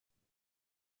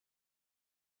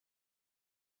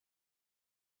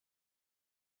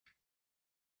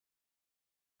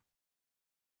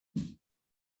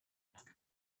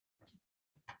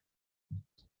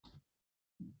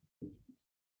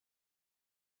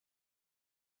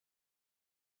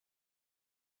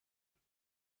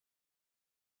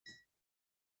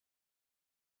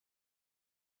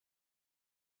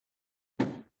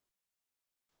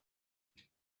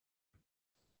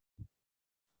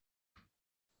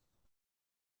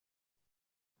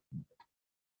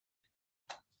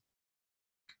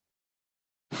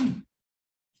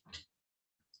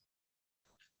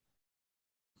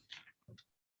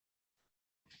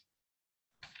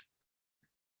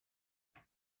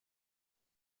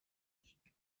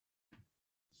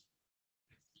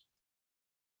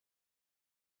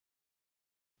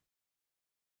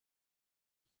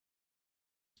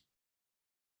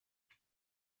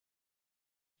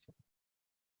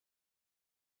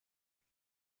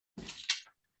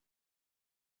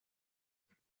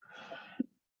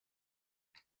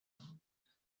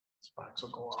Flags will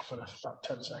go off in about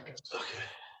 10 seconds. Okay.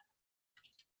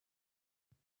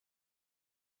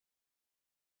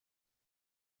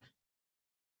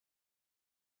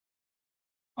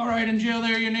 All right, in jail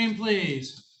there, your name,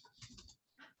 please.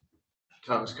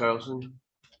 Thomas Carlson.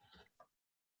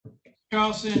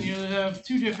 Carlson, you have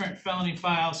two different felony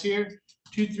files here,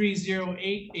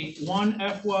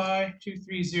 230881FY,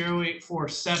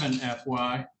 230847FY.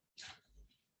 I'm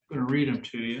gonna read them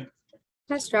to you.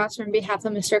 Mr. Strasser, on behalf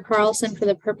of Mr. Carlson, for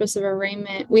the purpose of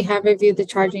arraignment, we have reviewed the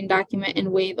charging document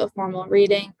and waive a formal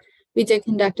reading. We did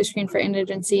conduct a screen for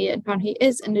indigency and found he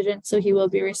is indigent, so he will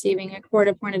be receiving a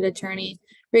court-appointed attorney.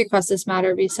 Request this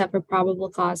matter be set for probable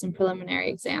cause and preliminary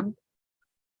exam.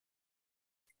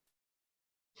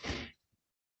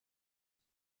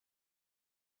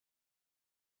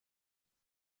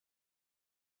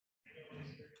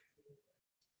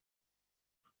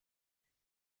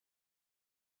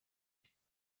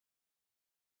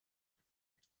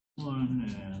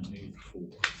 One and 84.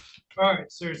 All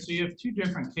right, sir, so you have two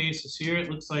different cases here. It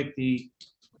looks like the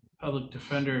public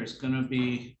defender is gonna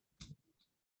be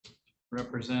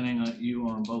representing you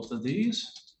on both of these.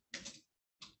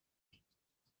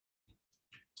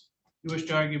 You wish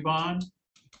to argue bond?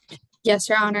 Yes,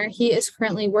 Your Honor. He is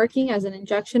currently working as an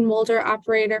injection molder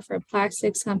operator for a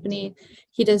plastics company.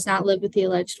 He does not live with the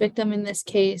alleged victim in this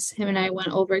case. Him and I went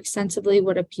over extensively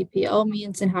what a PPO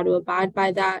means and how to abide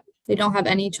by that. They don't have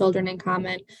any children in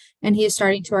common, and he is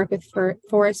starting to work with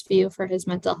Forest View for his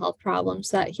mental health problems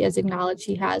that he has acknowledged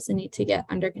he has and need to get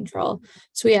under control.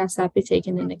 So we ask that be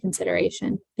taken into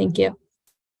consideration. Thank you.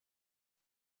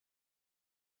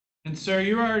 And sir,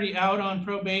 you're already out on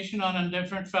probation on a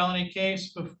different felony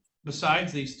case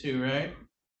besides these two, right?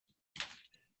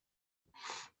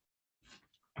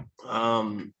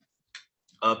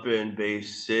 Up in Bay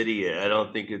City, I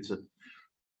don't think it's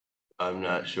I'm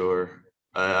not sure.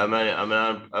 I'm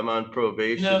on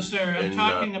probation. No, sir, I'm and,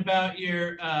 talking about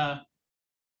your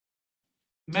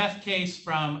meth case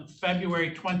from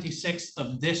February 26th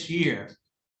of this year.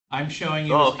 I'm showing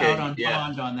you as out on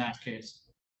bond on that case.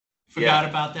 Forgot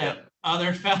about that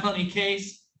other felony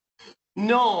case?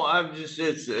 No, I'm just,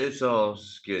 it's all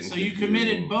getting So you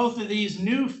committed both of these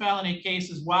new felony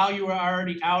cases while you were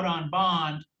already out on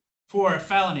bond for a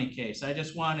felony case. I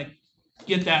just want to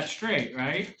get that straight,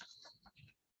 right?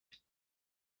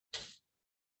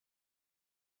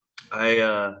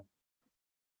 I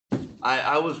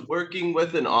was working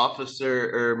with an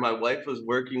officer, or my wife was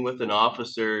working with an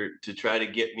officer to try to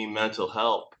get me mental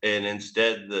help, and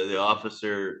instead the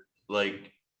officer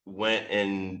like went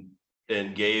and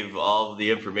gave all of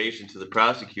the information to the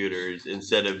prosecutors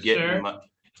instead of getting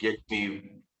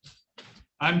me.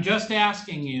 I'm just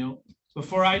asking you,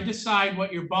 before I decide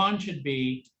what your bond should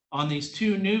be on these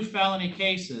two new felony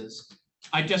cases,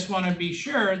 I just want to be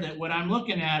sure that what I'm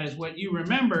looking at is what you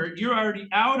remember. You're already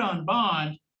out on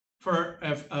bond for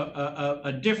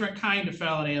a different kind of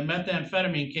felony, a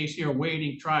methamphetamine case you're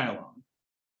awaiting trial on.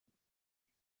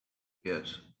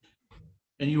 Yes.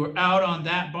 And you were out on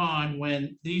that bond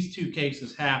when these two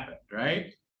cases happened,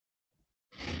 right?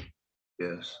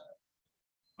 Yes.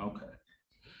 Okay.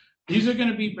 These are going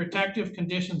to be protective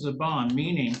conditions of bond,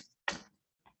 meaning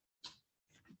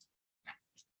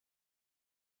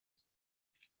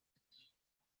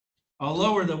I'll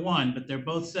lower the one, but they're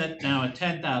both set now at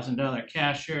 $10,000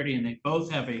 cash surety, and they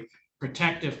both have a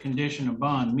protective condition of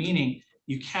bond, meaning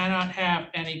you cannot have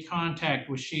any contact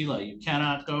with Sheila. You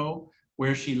cannot go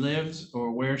where she lives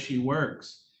or where she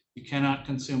works. You cannot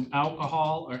consume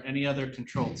alcohol or any other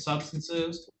controlled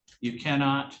substances. You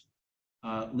cannot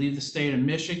leave the state of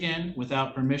Michigan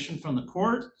without permission from the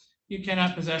court. You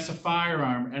cannot possess a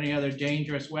firearm or any other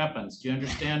dangerous weapons. Do you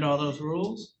understand all those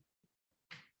rules?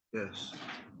 Yes.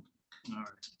 All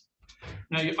right.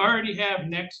 Now you already have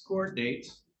next court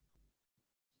dates.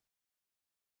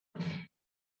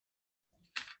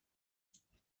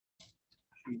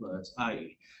 That's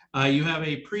IE. You have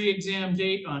a pre-exam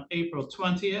date on April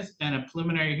 20th and a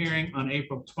preliminary hearing on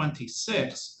April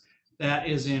 26th. That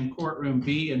is in courtroom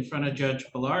B in front of Judge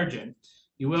Pelargin.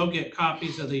 You will get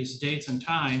copies of these dates and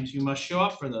times. You must show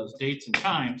up for those dates and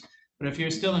times. But if you're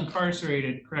still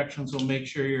incarcerated, corrections will make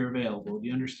sure you're available. Do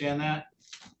you understand that?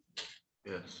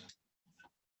 Yes.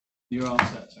 You're all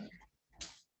set, sir.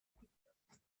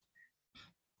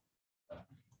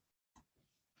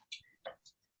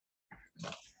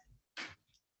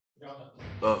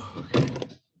 Oh, okay.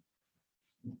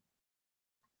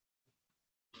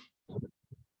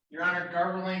 Your Honor,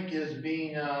 Garberlink is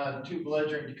being too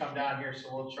belligerent to come down here, so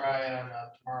we'll try on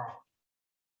tomorrow.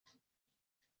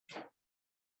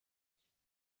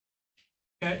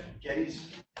 Okay. Gettys.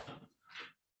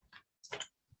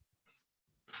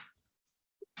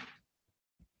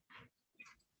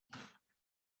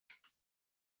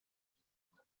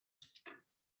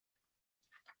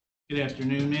 Good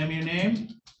afternoon, ma'am. Your name?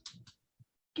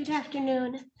 Good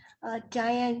afternoon,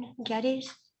 Diane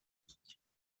Geddes.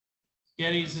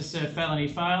 Geddes, this is a felony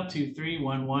file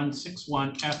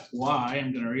 231161FY.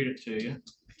 I'm going to read it to you.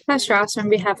 Pastor Ross, on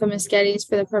behalf of Ms. Geddes,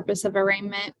 for the purpose of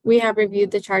arraignment, we have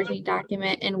reviewed the charging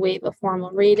document and waive a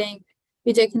formal reading.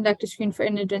 We did conduct a screen for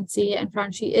indigency and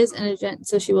found she is indigent,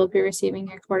 so she will be receiving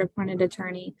a court-appointed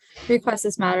attorney. We request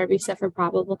this matter be set for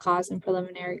probable cause and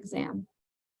preliminary exam.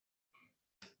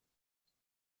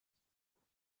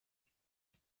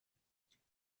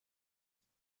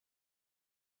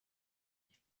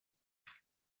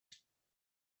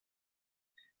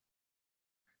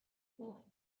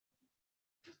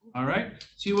 All right,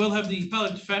 so you will have the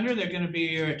public defender. They're going to be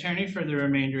your attorney for the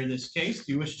remainder of this case.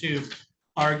 Do you wish to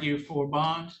argue for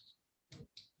bond?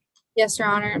 Yes, Your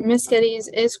Honor. Ms. Geddes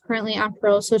is currently on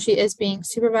parole, so she is being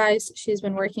supervised. She's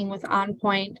been working with On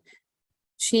Point.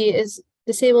 She is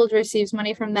disabled, receives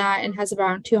money from that, and has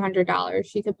around $200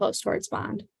 she could post towards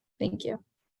bond. Thank you.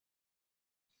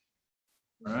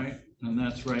 All right, and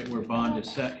that's right where bond is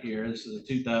set here. This is a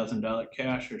 $2,000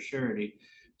 cash or surety.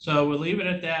 So we'll leave it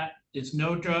at that. It's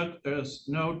no drug, there's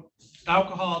no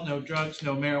alcohol, no drugs,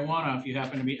 no marijuana if you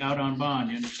happen to be out on bond.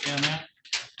 You understand that?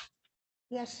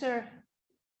 Yes, sir.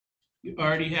 You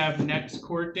already have next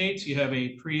court dates. You have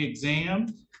a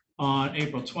pre-exam on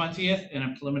April 20th and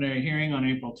a preliminary hearing on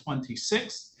April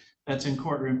 26th. That's in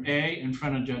courtroom A in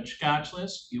front of Judge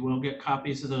Scotchless. You will get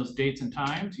copies of those dates and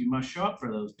times. You must show up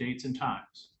for those dates and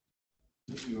times.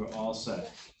 You are all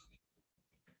set.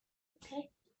 Okay.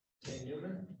 You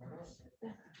done?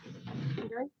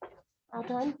 All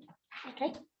done?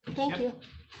 Okay, thank Yep. you.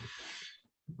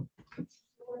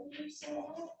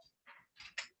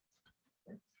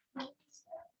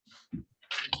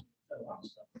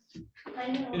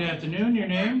 Good afternoon. Your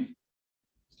name?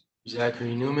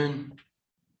 Zachary Newman.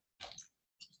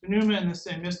 Mr. Newman, this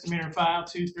is a misdemeanor file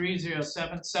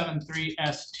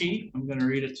 230773ST. I'm going to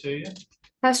read it to you.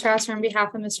 Pastor Ross, on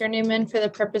behalf of Mr. Newman, for the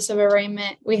purpose of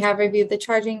arraignment, we have reviewed the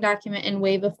charging document and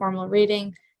waive a formal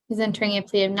reading. He's entering a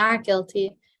plea of not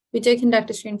guilty. We did conduct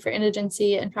a screen for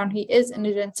indigency and found he is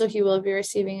indigent, so he will be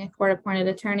receiving a court-appointed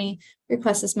attorney.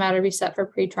 Request this matter be set for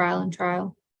pretrial and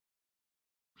trial.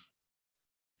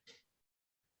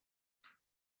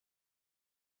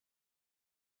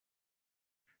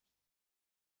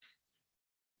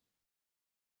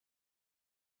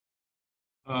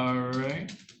 All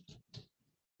right.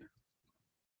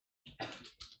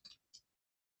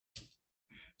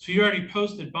 So you already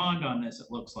posted bond on this, it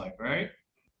looks like, right?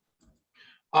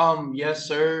 Yes,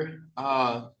 sir.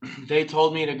 They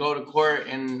told me to go to court,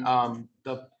 and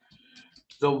the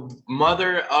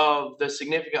mother of the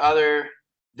significant other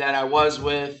that I was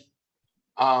with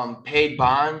paid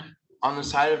bond on the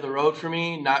side of the road for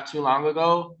me not too long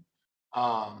ago.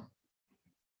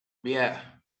 Yeah.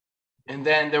 And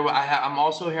then I'm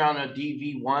also here on a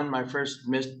DV1, my first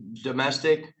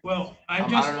domestic. Well, I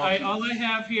don't know if you- all I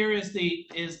have here is the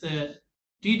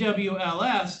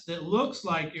DWLS that looks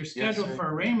like you're scheduled sir.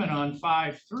 for arraignment on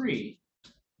 5/3.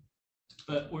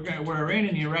 But we're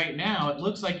arraigning you right now. It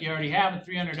looks like you already have a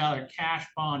 $300 cash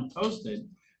bond posted.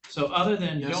 So other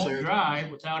than Yes, don't sir. drive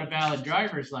without a valid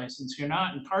driver's license, you're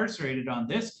not incarcerated on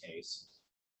this case.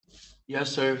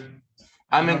 Yes, sir.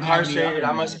 I'm You don't have any incarcerated.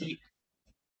 other I must be.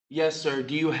 Yes, sir.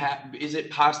 Do you have, is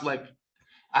it possible, like,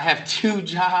 I have 2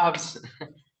 jobs.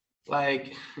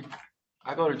 Like,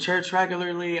 I go to church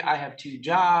regularly. I have 2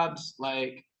 jobs.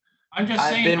 Like, I'm just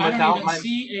I've saying, been I don't without even my-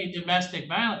 see a domestic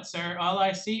violence, sir. All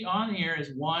I see on here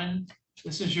is one,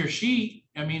 this is your sheet.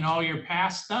 I mean, all your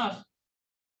past stuff.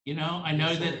 You know, I know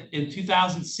Yes, sir. that in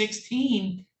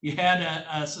 2016, you had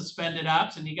a suspended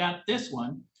ops and you got this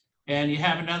one. And you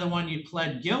have another one you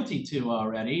pled guilty to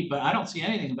already, but I don't see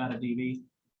anything about a DV.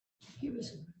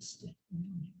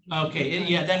 Okay,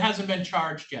 yeah, that hasn't been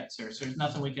charged yet, sir, so there's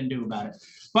nothing we can do about it.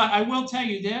 But I will tell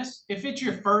you this, if it's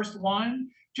your first one,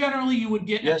 generally you would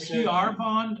get a Yes, sir. PR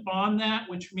bond on that,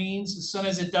 which means as soon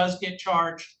as it does get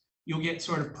charged, you'll get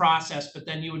sort of processed, but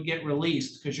then you would get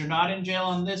released because you're not in jail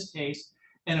on this case.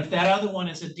 And if that other one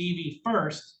is a DV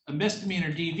first, a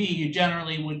misdemeanor DV, you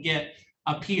generally would get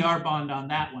a PR bond on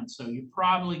that one. So you're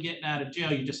probably getting out of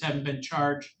jail. You just haven't been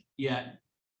charged yet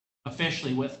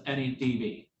officially with any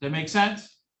DV. Does that make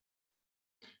sense?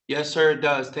 Yes, sir, it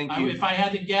does. Thank you. If I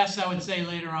had to guess, I would say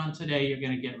later on today, you're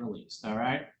gonna get released, all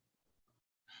right?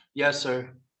 Yes, sir.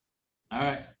 All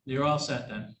right, you're all set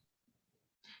then.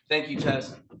 Thank you,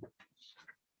 Tess.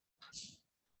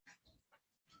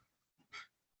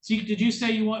 See, did you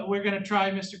say we're gonna try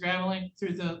Mr. Graveling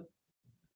through the